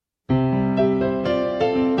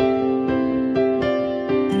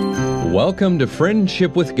Welcome to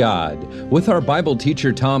Friendship with God with our Bible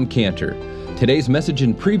teacher Tom Cantor. Today's message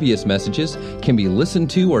and previous messages can be listened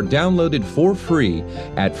to or downloaded for free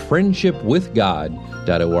at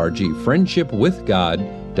friendshipwithgod.org,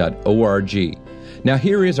 friendshipwithgod.org. Now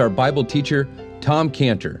here is our Bible teacher, Tom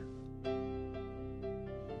Cantor.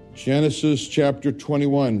 Genesis chapter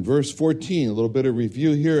 21, verse 14. A little bit of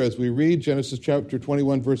review here as we read Genesis chapter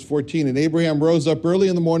 21, verse 14. And Abraham rose up early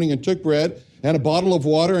in the morning and took bread and a bottle of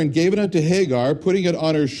water and gave it unto Hagar, putting it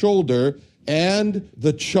on her shoulder, and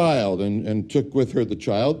the child, and took with her the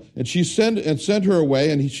child. And she sent her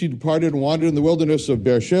away, and she departed and wandered in the wilderness of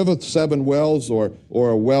Beersheba, 7 wells, or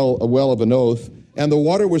a well of an oath. And the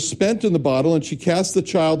water was spent in the bottle, and she cast the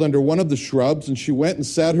child under one of the shrubs, and she went and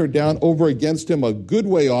sat her down over against him a good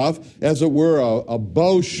way off, as it were a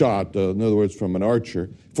bow shot, in other words, from an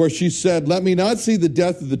archer. For she said, let me not see the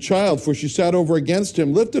death of the child, for she sat over against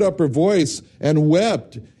him, lifted up her voice, and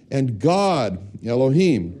wept. And God,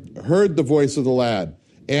 Elohim, heard the voice of the lad.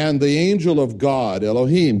 And the angel of God,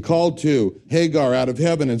 Elohim, called to Hagar out of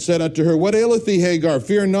heaven and said unto her, What aileth thee, Hagar?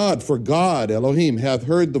 Fear not, for God, Elohim, hath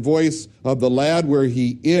heard the voice of the lad where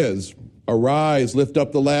he is. Arise, lift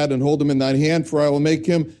up the lad, and hold him in thine hand, for I will make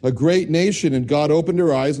him a great nation. And God opened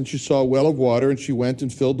her eyes, and she saw a well of water, and she went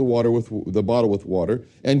and filled the bottle with water,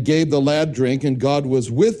 and gave the lad drink. And God was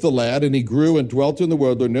with the lad, and he grew and dwelt in the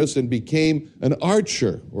wilderness, and became an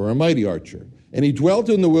archer, or a mighty archer. And he dwelt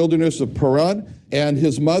in the wilderness of Paran, and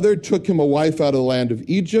his mother took him a wife out of the land of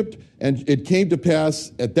Egypt. And it came to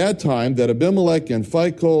pass at that time that Abimelech and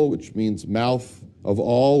Phicol, which means mouth of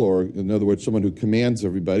all, or in other words, someone who commands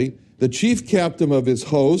everybody, the chief captain of his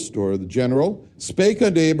host, or the general, spake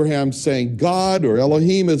unto Abraham, saying, God, or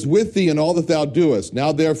Elohim, is with thee in all that thou doest.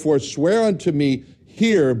 Now therefore swear unto me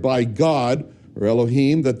here by God, or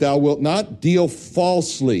Elohim, that thou wilt not deal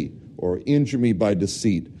falsely, or injure me by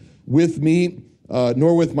deceit, with me,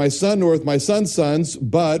 nor with my son, nor with my son's sons,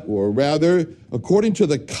 but, or rather, according to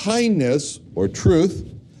the kindness, or truth,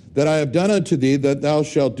 that I have done unto thee, that thou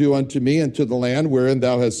shalt do unto me, and to the land wherein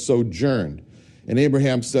thou hast sojourned. And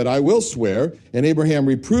Abraham said, I will swear. And Abraham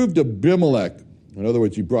reproved Abimelech. In other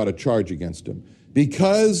words, he brought a charge against him.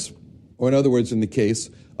 Because, or in other words, in the case,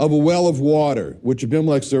 of a well of water, which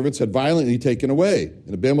Abimelech's servants had violently taken away.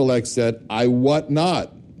 And Abimelech said, I wot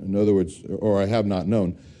not. In other words, or I have not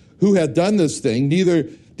known. Who had done this thing? Neither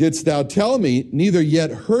didst thou tell me, neither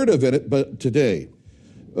yet heard of it, but today.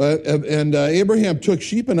 Abraham took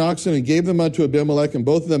sheep and oxen and gave them unto Abimelech, and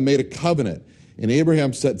both of them made a covenant. And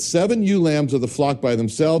Abraham set 7 ewe lambs of the flock by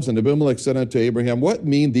themselves. And Abimelech said unto Abraham, What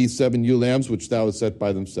mean these 7 ewe lambs which thou hast set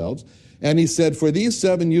by themselves? And he said, For these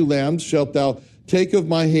 7 ewe lambs shalt thou take of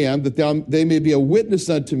my hand, that they may be a witness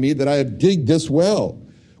unto me that I have digged this well.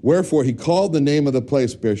 Wherefore he called the name of the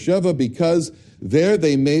place Beersheba, because there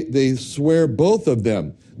they swear both of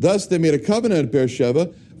them. Thus they made a covenant at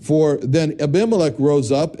Beersheba. For then Abimelech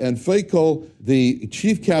rose up, and Phicol, the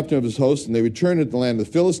chief captain of his host, and they returned to the land of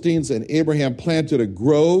the Philistines. And Abraham planted a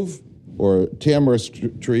grove, or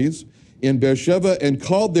tamarisk trees, in Beersheba, and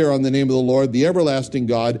called there on the name of the Lord, the everlasting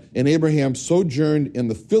God. And Abraham sojourned in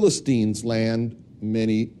the Philistines' land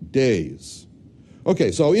many days.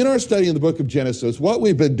 Okay, so in our study in the book of Genesis, what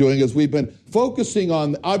we've been doing is we've been focusing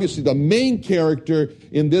on, obviously, the main character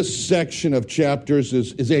in this section of chapters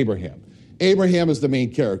is Abraham. Abraham is the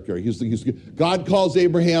main character. God calls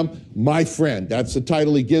Abraham my friend. That's the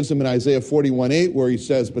title he gives him in Isaiah 41:8, where he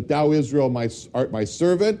says, But thou, Israel, art my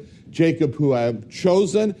servant, Jacob, who I have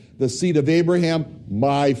chosen, the seed of Abraham,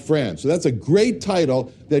 my friend. So that's a great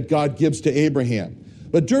title that God gives to Abraham.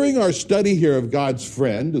 But during our study here of God's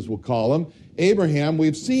friend, as we'll call him, Abraham,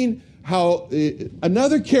 we've seen how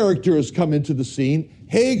another character has come into the scene,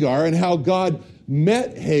 Hagar, and how God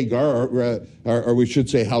met Hagar, or we should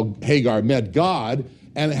say how Hagar met God,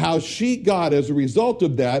 and how she got, as a result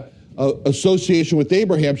of that association with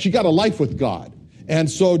Abraham, she got a life with God. And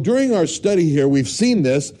so during our study here, we've seen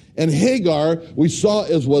this, and Hagar, we saw,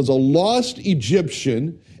 was a lost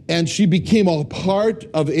Egyptian, and she became a part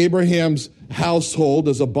of Abraham's household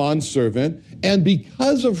as a bondservant. And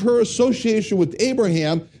because of her association with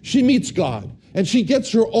Abraham, she meets God, and she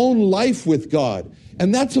gets her own life with God.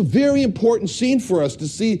 And that's a very important scene for us to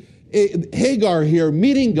see Hagar here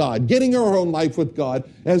meeting God, getting her own life with God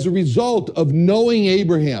as a result of knowing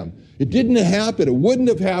Abraham. It didn't happen. It wouldn't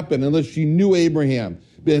have happened unless she knew Abraham.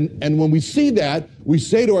 And when we see that, we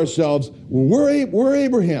say to ourselves, well, we're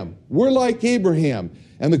Abraham. We're like Abraham.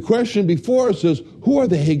 And the question before us is, who are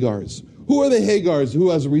the Hagars? Who are the Hagars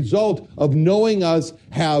who, as a result of knowing us,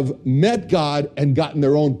 have met God and gotten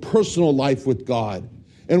their own personal life with God?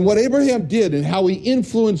 And what Abraham did and how he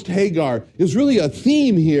influenced Hagar is really a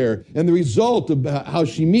theme here, and the result of how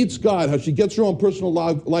she meets God, how she gets her own personal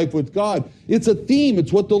life with God. It's a theme.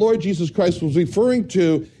 It's what the Lord Jesus Christ was referring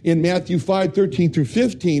to in Matthew 5:13 through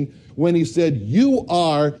 15, when he said, you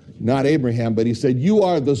are, not Abraham, but he said, you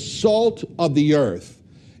are the salt of the earth.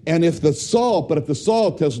 And if the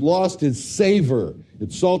salt has lost its savor,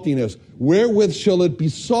 its saltiness, wherewith shall it be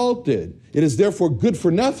salted? It is therefore good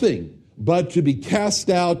for nothing, but to be cast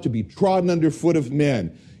out, to be trodden under foot of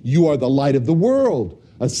men. You are the light of the world.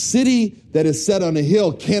 A city that is set on a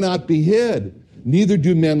hill cannot be hid. Neither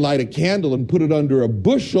do men light a candle and put it under a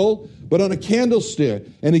bushel, but on a candlestick,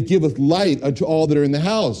 and it giveth light unto all that are in the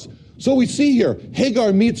house. So we see here,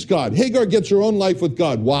 Hagar meets God. Hagar gets her own life with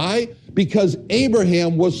God. Why? Because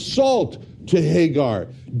Abraham was salt to Hagar,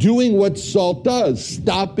 doing what salt does,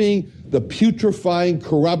 stopping the putrefying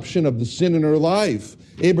corruption of the sin in her life.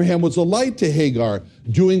 Abraham was a light to Hagar,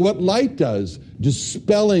 doing what light does,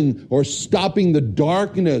 dispelling or stopping the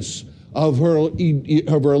darkness of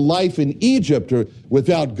her life in Egypt or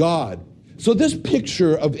without God. So this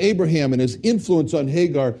picture of Abraham and his influence on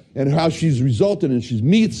Hagar and how she's resulted and she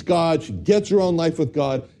meets God, she gets her own life with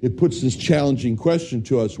God, it puts this challenging question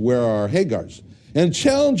to us, where are our Hagars? And it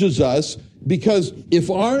challenges us because if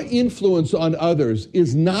our influence on others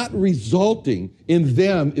is not resulting in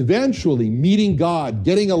them eventually meeting God,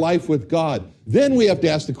 getting a life with God, then we have to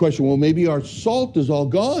ask the question, well, maybe our salt is all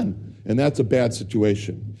gone, and that's a bad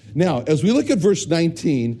situation. Now, as we look at verse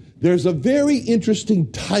 19, there's a very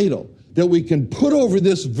interesting title that we can put over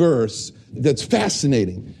this verse that's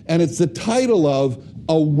fascinating, and it's the title of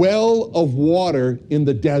A Well of Water in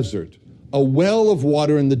the Desert. A well of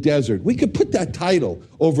water in the desert. We could put that title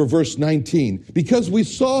over verse 19 because we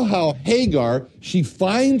saw how Hagar, she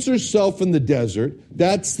finds herself in the desert.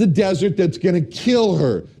 That's the desert that's going to kill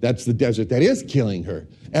her. That's the desert that is killing her.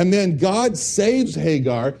 And then God saves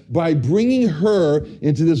Hagar by bringing her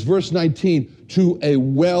into this verse 19 to a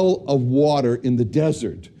well of water in the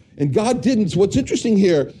desert. And God didn't. What's interesting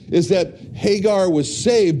here is that Hagar was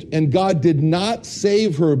saved, and God did not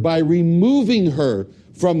save her by removing her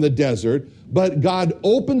from the desert, but God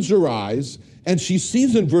opens her eyes, and she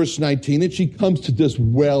sees in verse 19, and she comes to this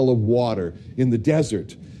well of water in the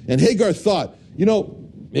desert. And Hagar thought,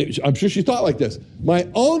 I'm sure she thought like this, my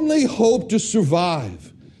only hope to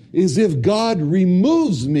survive is if God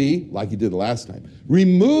removes me, like he did the last time,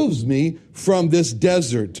 removes me from this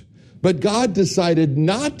desert. But God decided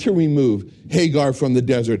not to remove Hagar from the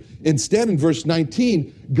desert. Instead, in verse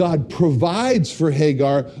 19, God provides for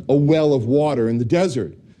Hagar a well of water in the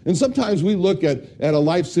desert. And sometimes we look at a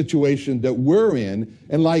life situation that we're in,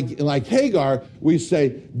 and like Hagar, we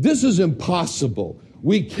say, this is impossible.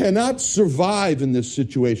 We cannot survive in this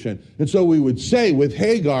situation. And so we would say with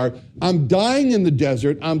Hagar, I'm dying in the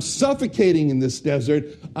desert. I'm suffocating in this desert.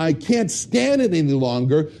 I can't stand it any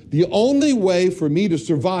longer. The only way for me to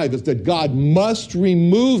survive is that God must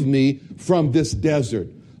remove me from this desert.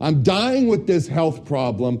 I'm dying with this health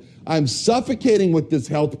problem. I'm suffocating with this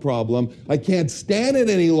health problem. I can't stand it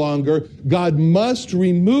any longer. God must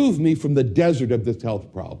remove me from the desert of this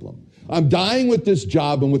health problem. I'm dying with this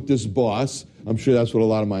job and with this boss. I'm sure that's what a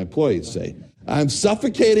lot of my employees say. I'm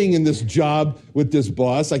suffocating in this job with this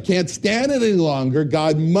boss. I can't stand it any longer.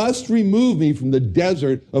 God must remove me from the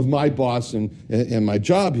desert of my boss and my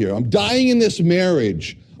job here. I'm dying in this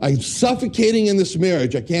marriage. I'm suffocating in this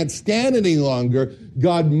marriage. I can't stand it any longer.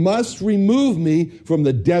 God must remove me from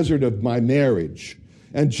the desert of my marriage.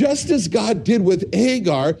 And just as God did with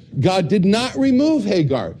Hagar, God did not remove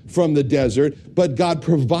Hagar from the desert, but God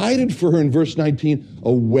provided for her in verse 19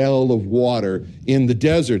 a well of water in the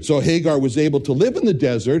desert. So Hagar was able to live in the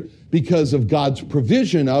desert because of God's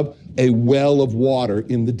provision of a well of water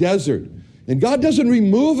in the desert. And God doesn't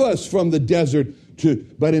remove us from the desert,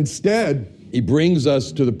 but instead, he brings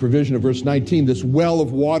us to the provision of verse 19, this well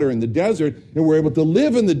of water in the desert, and we're able to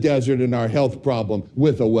live in the desert in our health problem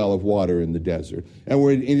with a well of water in the desert.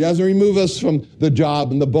 And he doesn't remove us from the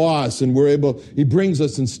job and the boss, and he brings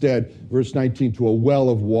us instead, verse 19, to a well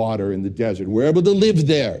of water in the desert. We're able to live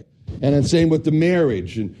there. And the same with the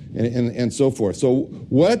marriage and so forth. So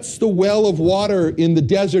what's the well of water in the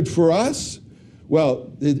desert for us?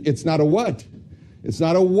 Well, it's not a what. It's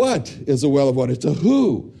not a what is a well of water. It's a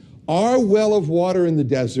who. Our well of water in the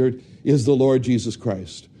desert is the Lord Jesus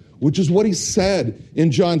Christ, which is what he said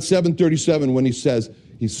in John 7:37 when he says,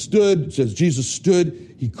 Jesus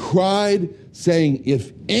stood, he cried, saying,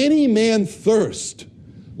 if any man thirst,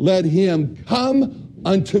 let him come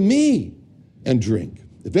unto me and drink.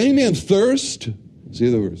 If any man thirst, see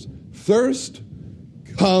the words, thirst,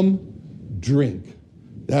 come, drink.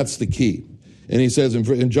 That's the key. And he says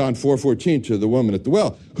in John 4:14 to the woman at the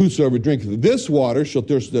well, whosoever drinketh of this water shall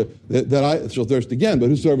thirst shall thirst again, but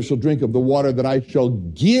whosoever shall drink of the water that I shall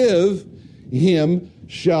give him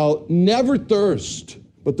shall never thirst,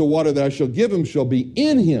 but the water that I shall give him shall be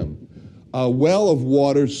in him a well of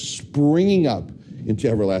water springing up into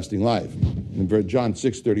everlasting life. In John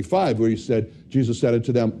 6:35, where Jesus said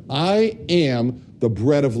unto them, I am the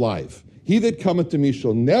bread of life. He that cometh to me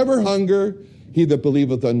shall never hunger. He that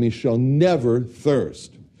believeth on me shall never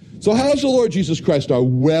thirst. So how is the Lord Jesus Christ our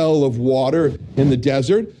well of water in the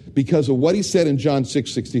desert? Because of what he said in John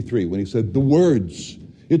 6:63, when he said, the words.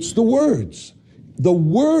 It's the words. The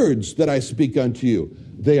words that I speak unto you.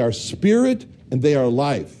 They are spirit and they are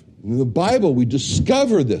life. In the Bible, we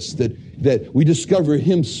discover this, that we discover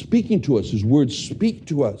him speaking to us. His words speak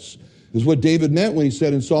to us. This is what David meant when he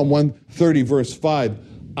said in Psalm 130, verse 5,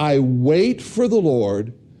 I wait for the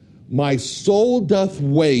Lord, my soul doth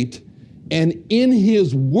wait, and in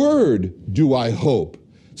his word do I hope.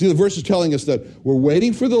 See, the verse is telling us that we're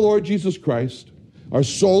waiting for the Lord Jesus Christ. Our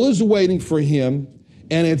soul is waiting for him,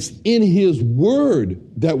 and it's in his word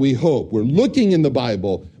that we hope. We're looking in the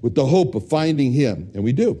Bible with the hope of finding him, and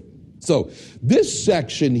we do. So this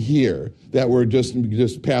section here that we're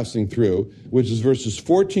just passing through, which is verses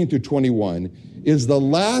 14 through 21, is the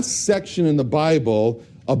last section in the Bible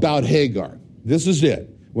about Hagar. This is it.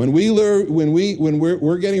 When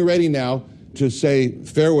we're getting ready now to say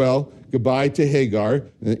farewell, goodbye to Hagar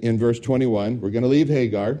in verse 21, we're going to leave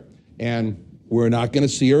Hagar, and we're not going to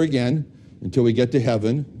see her again until we get to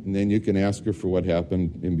heaven, and then you can ask her for what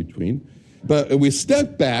happened in between. But we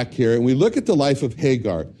step back here and we look at the life of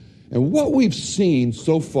Hagar. And what we've seen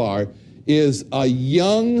so far is a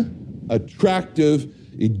young, attractive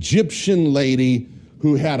Egyptian lady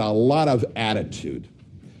who had a lot of attitude.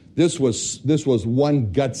 This was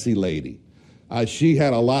one gutsy lady. She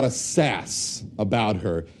had a lot of sass about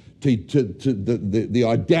her, the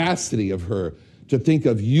audacity of her to think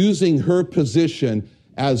of using her position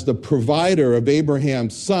as the provider of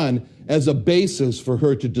Abraham's son as a basis for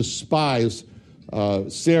her to despise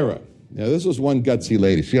Sarah. Now, this was one gutsy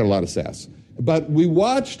lady. She had a lot of sass. But we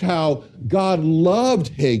watched how God loved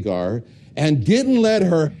Hagar and didn't let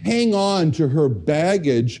her hang on to her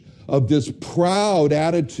baggage of this proud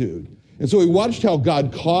attitude. And so we watched how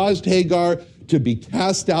God caused Hagar to be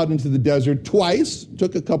cast out into the desert twice.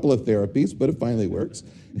 Took a couple of therapies, but it finally works.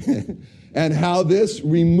 And how this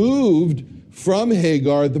removed from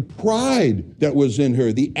Hagar the pride that was in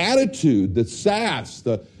her, the attitude, the sass,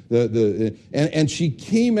 and she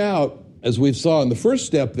came out, as we saw in the first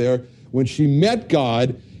step there, when she met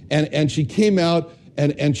God, and she came out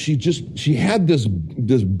and she had this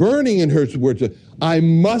burning in her words, I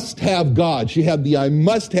must have God. She had the I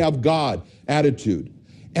must have God attitude.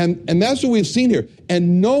 And that's what we've seen here.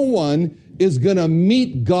 And no one is going to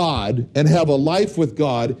meet God and have a life with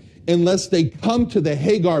God unless they come to the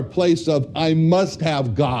Hagar place of I must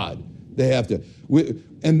have God. They have to.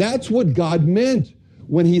 And that's what God meant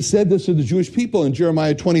when he said this to the Jewish people in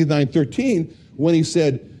Jeremiah 29:13, when he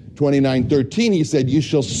said, 29:13, he said, you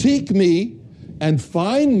shall seek me and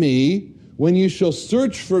find me when you shall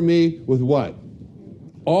search for me with what?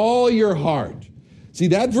 All your heart. See,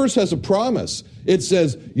 that verse has a promise. It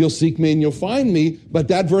says, you'll seek me and you'll find me, but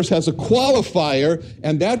that verse has a qualifier,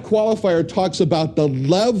 and that qualifier talks about the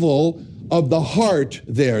level of the heart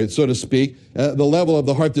there, so to speak, the level of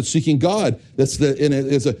the heart that's seeking God. That's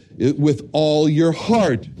with all your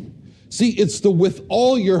heart. See, it's the with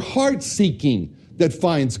all your heart seeking that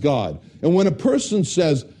finds God. And when a person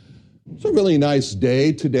says, it's a really nice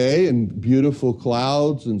day today, and beautiful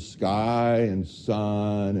clouds and sky and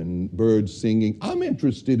sun and birds singing, I'm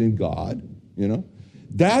interested in God, you know.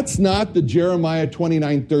 That's not the Jeremiah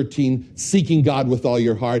 29:13 seeking God with all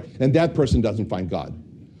your heart, and that person doesn't find God.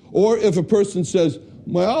 Or if a person says,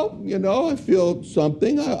 well, you know, I feel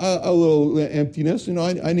something, a little emptiness. You know,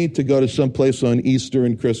 I need to go to some place on Easter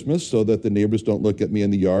and Christmas so that the neighbors don't look at me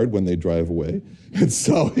in the yard when they drive away. And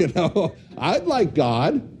so, you know, I'd like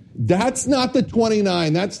God. That's not the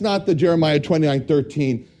 29. That's not the Jeremiah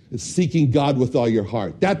 29:13 seeking God with all your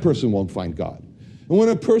heart. That person won't find God. And when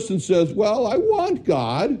a person says, well, I want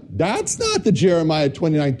God, that's not the Jeremiah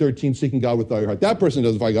 29:13 seeking God with all your heart. That person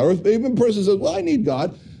doesn't find God. Or if even a person says, well, I need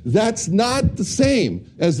God, that's not the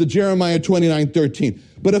same as the Jeremiah 29:13.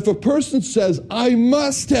 But if a person says, I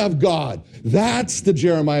must have God, that's the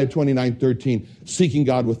Jeremiah 29:13 seeking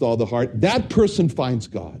God with all the heart. That person finds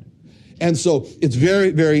God. And so it's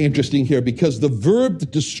very, very interesting here because the verb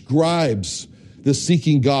that describes the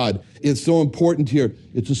seeking God is so important here.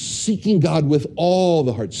 It's a seeking God with all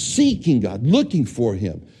the heart, seeking God, looking for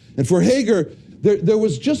him. And for Hagar, There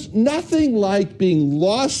was just nothing like being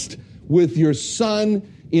lost with your son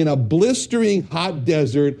in a blistering hot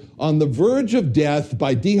desert on the verge of death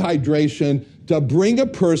by dehydration to bring a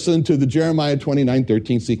person to the Jeremiah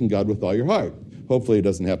 29:13, seeking God with all your heart. Hopefully it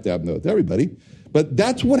doesn't have to happen with everybody. But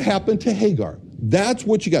that's what happened to Hagar. That's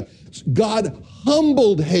what you got. God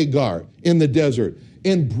humbled Hagar in the desert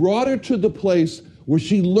and brought her to the place where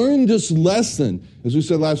she learned this lesson, as we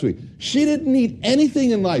said last week. She didn't need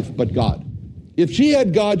anything in life but God. If she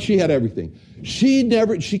had God, she had everything. She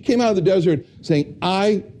came out of the desert saying,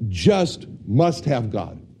 I just must have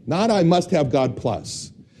God. Not I must have God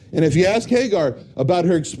plus. And if you ask Hagar about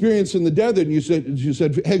her experience in the desert, and you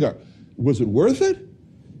said, Hagar, was it worth it?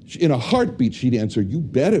 In a heartbeat, she'd answer, you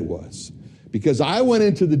bet it was. Because I went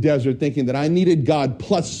into the desert thinking that I needed God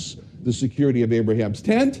plus the security of Abraham's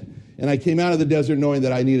tent, and I came out of the desert knowing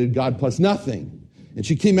that I needed God plus nothing. And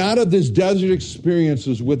she came out of this desert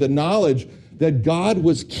experiences with the knowledge that God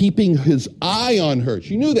was keeping his eye on her.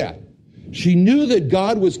 She knew that. She knew that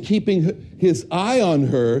God was keeping his eye on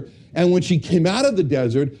her, and when she came out of the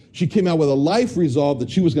desert, she came out with a life resolve that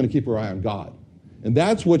she was going to keep her eye on God. And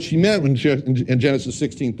that's what she meant when in Genesis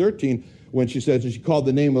 16:13, when she says, and she called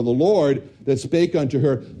the name of the Lord that spake unto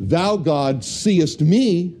her, Thou, God, seest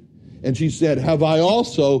me. And she said, have I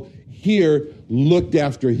also here looked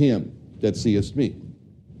after him that seest me?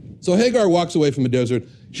 So Hagar walks away from the desert.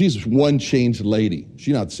 She's one changed lady.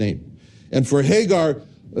 She's not the same. And for Hagar,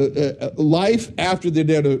 life after the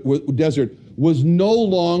desert was no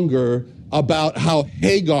longer about how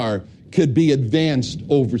Hagar could be advanced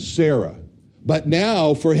over Sarah. But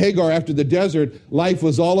now, for Hagar after the desert, life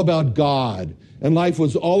was all about God. And life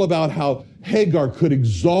was all about how Hagar could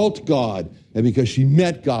exalt God. And because she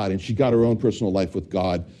met God and she got her own personal life with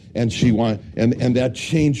God, and that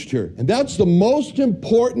changed her. And that's the most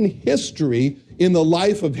important history in the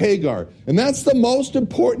life of Hagar. And that's the most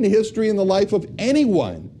important history in the life of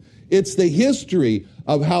anyone. It's the history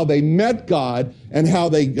of how they met God and how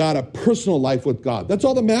they got a personal life with God. That's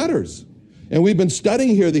all that matters. And we've been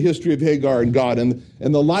studying here the history of Hagar and God and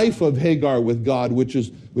the life of Hagar with God, which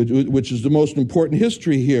is the most important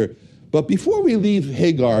history here. But before we leave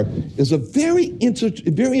Hagar is a very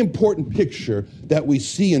important picture that we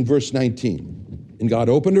see in verse 19. And God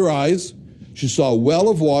opened her eyes. She saw a well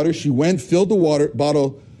of water. She went, filled the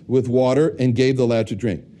bottle with water, and gave the lad to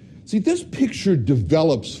drink. See, this picture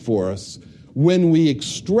develops for us when we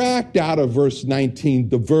extract out of verse 19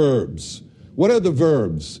 the verbs. What are the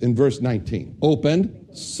verbs in verse 19? Opened,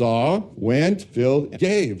 saw, went, filled,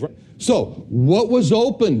 gave. So, what was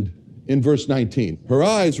opened in verse 19? Her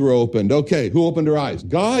eyes were opened. Okay, who opened her eyes?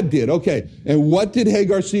 God did. Okay, and what did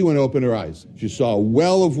Hagar see when she opened her eyes? She saw a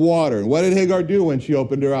well of water. And what did Hagar do when she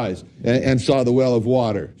opened her eyes and saw the well of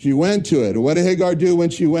water? She went to it. What did Hagar do when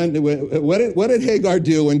she went? What did Hagar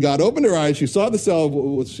do when God opened her eyes? She saw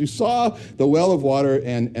the well of water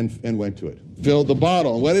and went to it. Filled the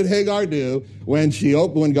bottle. And what did Hagar do when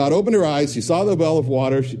God opened her eyes? She saw the well of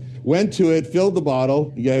water. She went to it, filled the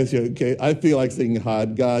bottle. Yes, okay. I feel like singing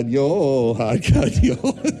 "Hot God Yo, Hot God Yo."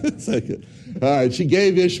 All right. She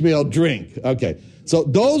gave Ishmael drink. Okay. So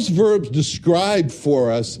those verbs describe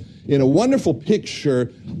for us in a wonderful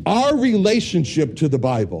picture our relationship to the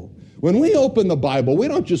Bible. When we open the Bible, we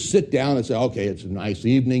don't just sit down and say, okay, it's a nice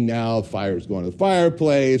evening now, fire's going to the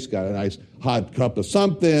fireplace, got a nice hot cup of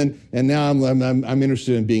something, and now I'm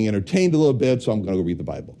interested in being entertained a little bit, so I'm going to go read the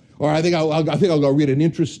Bible. Or I think I'll go read an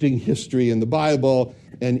interesting history in the Bible,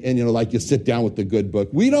 and like you sit down with the good book.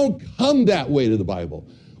 We don't come that way to the Bible.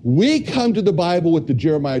 We come to the Bible with the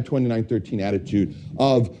Jeremiah 29:13 attitude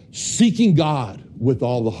of seeking God with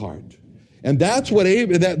all the heart. And that's what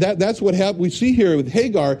happened. We see here with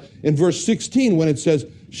Hagar in verse 16 when it says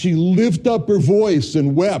she lifted up her voice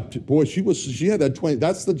and wept. Boy, she had that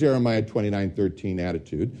that's the Jeremiah 29:13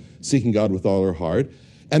 attitude, seeking God with all her heart.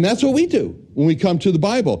 And that's what we do when we come to the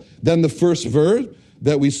Bible. Then the first verb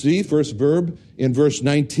that we see, first verb in verse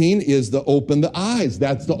 19 is the open the eyes.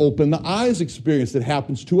 That's the open the eyes experience that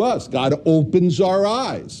happens to us. God opens our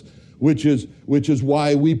eyes. Which is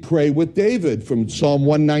why we pray with David from Psalm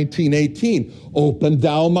 119:18. Open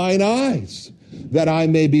thou mine eyes, that I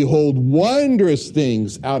may behold wondrous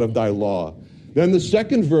things out of thy law. Then the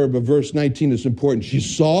second verb of verse 19 is important. She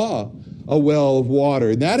saw a well of water.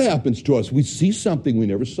 And that happens to us. We see something we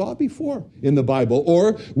never saw before in the Bible.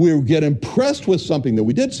 Or we get impressed with something that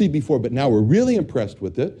we did see before, but now we're really impressed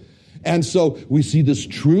with it. And so we see this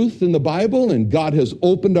truth in the Bible, and God has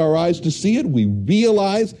opened our eyes to see it. We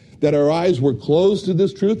realize that our eyes were closed to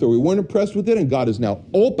this truth, or we weren't impressed with it, and God has now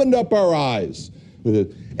opened up our eyes with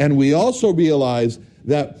it. And we also realize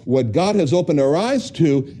that what God has opened our eyes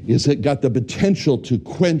to is it got the potential to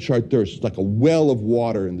quench our thirst, like a well of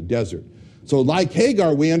water in the desert. So like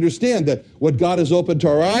Hagar, we understand that what God has opened to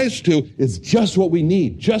our eyes to is just what we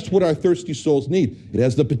need, just what our thirsty souls need. It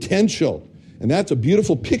has the potential. And that's a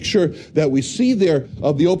beautiful picture that we see there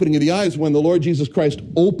of the opening of the eyes when the Lord Jesus Christ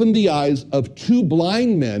opened the eyes of two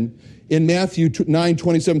blind men in Matthew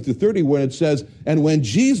 9:27-30, when it says, "And when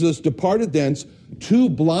Jesus departed thence, two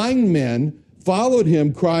blind men followed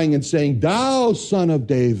him, crying and saying, Thou, Son of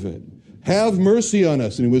David, have mercy on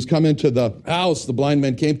us." And he was come into the house. The blind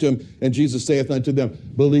men came to him, and Jesus saith unto them,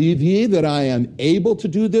 Believe ye that I am able to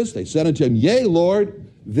do this? They said unto him, Yea, Lord.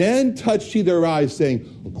 Then touched he their eyes, saying,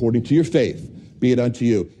 According to your faith, be it unto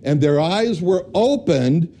you. And their eyes were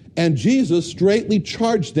opened, and Jesus straightly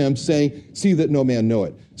charged them, saying, See that no man know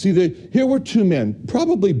it. See, here were two men,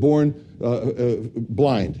 probably born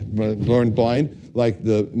blind, like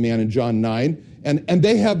the man in John 9. And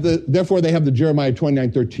therefore they have the Jeremiah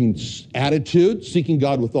 29:13 attitude, seeking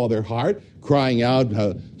God with all their heart, crying out,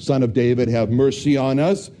 Son of David, have mercy on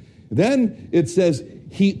us. Then it says,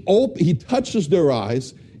 he touches their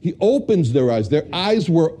eyes, he opens their eyes. Their eyes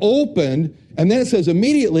were opened, and then it says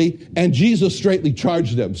immediately, and Jesus straightly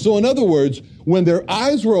charged them. So in other words, when their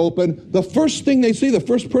eyes were open, the first thing they see, the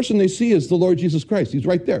first person they see is the Lord Jesus Christ. He's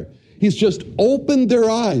right there. He's just opened their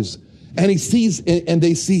eyes, and he sees, and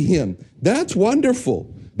they see him. That's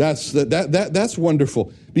wonderful. That's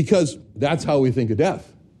wonderful, because that's how we think of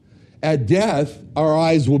death. At death, our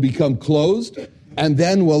eyes will become closed, and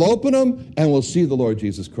then we'll open them, and we'll see the Lord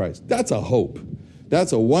Jesus Christ. That's a hope.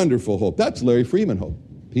 That's a wonderful hope. That's Larry Freeman hope.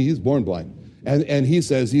 He's born blind. And he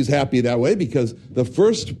says he's happy that way because the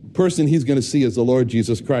first person he's going to see is the Lord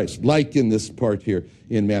Jesus Christ, like in this part here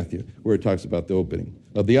in Matthew, where it talks about the opening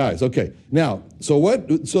of the eyes. Okay, now, so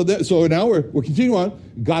now we're continuing on.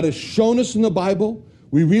 God has shown us in the Bible.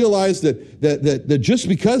 We realize that just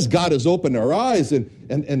because God has opened our eyes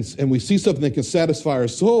and we see something that can satisfy our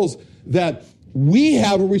souls, that we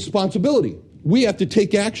have a responsibility. We have to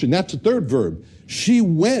take action. That's the third verb. She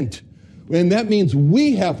went. And that means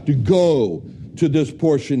we have to go to this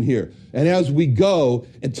portion here. And as we go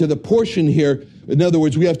into the portion here, in other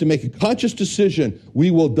words, we have to make a conscious decision. We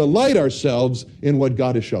will delight ourselves in what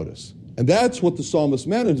God has showed us. And that's what the psalmist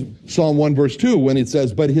meant in Psalm 1 verse 2 when it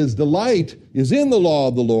says, But his delight is in the law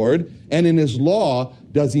of the Lord, and in his law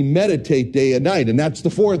does he meditate day and night. And that's the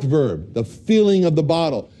fourth verb, the feeling of the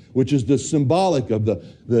bottle, which is the symbolic of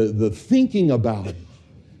the thinking about it.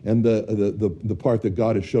 And the part that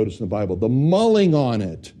God has showed us in the Bible, the mulling on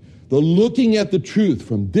it, the looking at the truth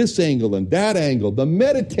from this angle and that angle, the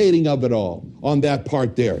meditating of it all on that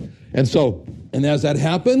part there. And as that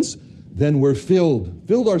happens, then we're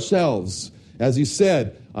filled ourselves. As he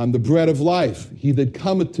said, I'm the bread of life. He that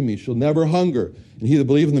cometh to me shall never hunger, and he that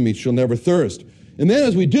believeth in me shall never thirst. And then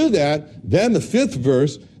as we do that, then the fifth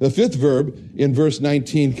verb in verse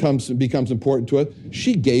 19 becomes important to us.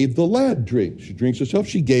 She gave the lad drink. She drinks herself.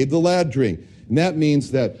 She gave the lad drink. And that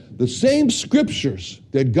means that the same scriptures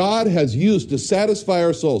that God has used to satisfy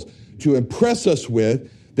our souls, to impress us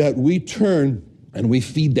with, that we turn and we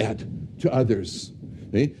feed that to others.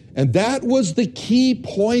 See? And that was the key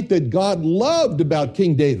point that God loved about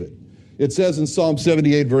King David. It says in Psalm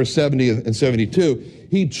 78, verse 70 and 72,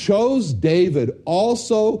 He chose David,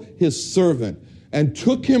 also his servant, and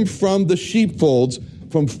took him from the sheepfolds,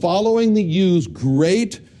 from following the ewes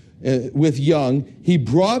great with young. He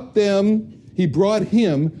brought him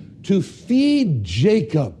to feed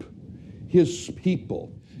Jacob, his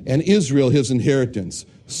people, and Israel, his inheritance.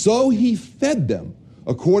 So he fed them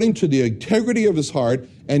according to the integrity of his heart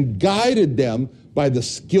and guided them by the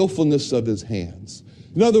skillfulness of his hands.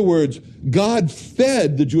 In other words, God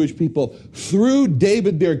fed the Jewish people through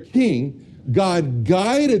David their king. God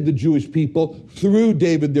guided the Jewish people through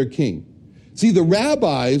David their king. See, the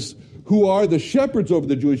rabbis, who are the shepherds over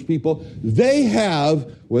the Jewish people, they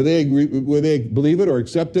have, whether they believe it or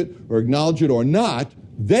accept it or acknowledge it or not,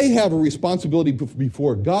 they have a responsibility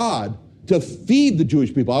before God to feed the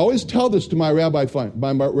Jewish people. I always tell this to my rabbi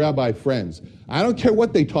friends. I don't care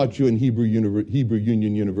what they taught you in Hebrew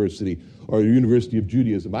Union University or the University of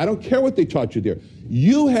Judaism. I don't care what they taught you there.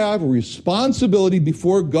 You have a responsibility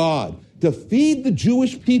before God to feed the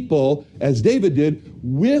Jewish people, as David did,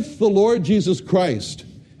 with the Lord Jesus Christ.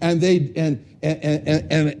 And they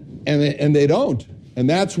don't. And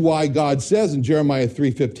that's why God says in Jeremiah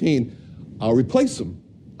 3:15, I'll replace them.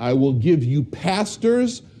 I will give you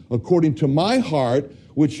pastors according to my heart,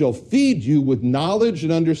 which shall feed you with knowledge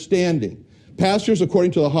and understanding. Pastors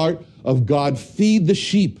according to the heart of God feed the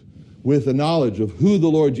sheep with the knowledge of who the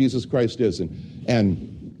Lord Jesus Christ is.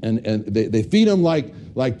 And And they feed them like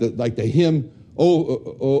the hymn,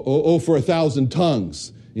 oh, for 1,000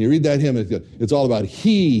 tongues. And you read that hymn, it's all about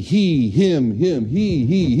he, him,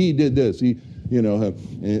 he did this.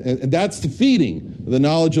 And that's the feeding, the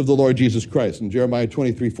knowledge of the Lord Jesus Christ. In Jeremiah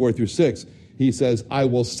 23, 4 through 6, he says, I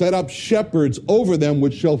will set up shepherds over them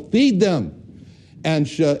which shall feed them. And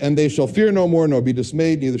they shall fear no more, nor be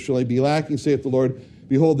dismayed, neither shall they be lacking, saith the Lord.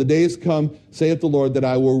 Behold, the days come, saith the Lord, that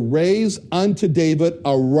I will raise unto David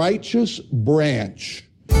a righteous branch.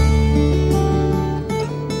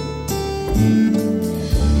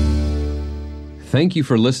 Thank you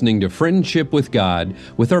for listening to Friendship with God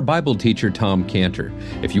with our Bible teacher, Tom Cantor.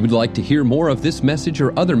 If you would like to hear more of this message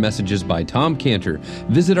or other messages by Tom Cantor,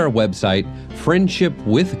 visit our website,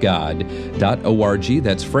 friendshipwithgod.org.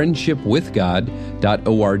 That's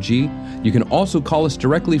friendshipwithgod.org. You can also call us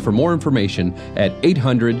directly for more information at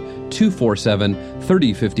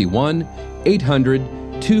 800-247-3051,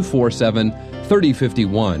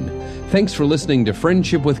 800-247-3051. Thanks for listening to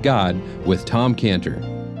Friendship with God with Tom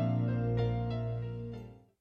Cantor.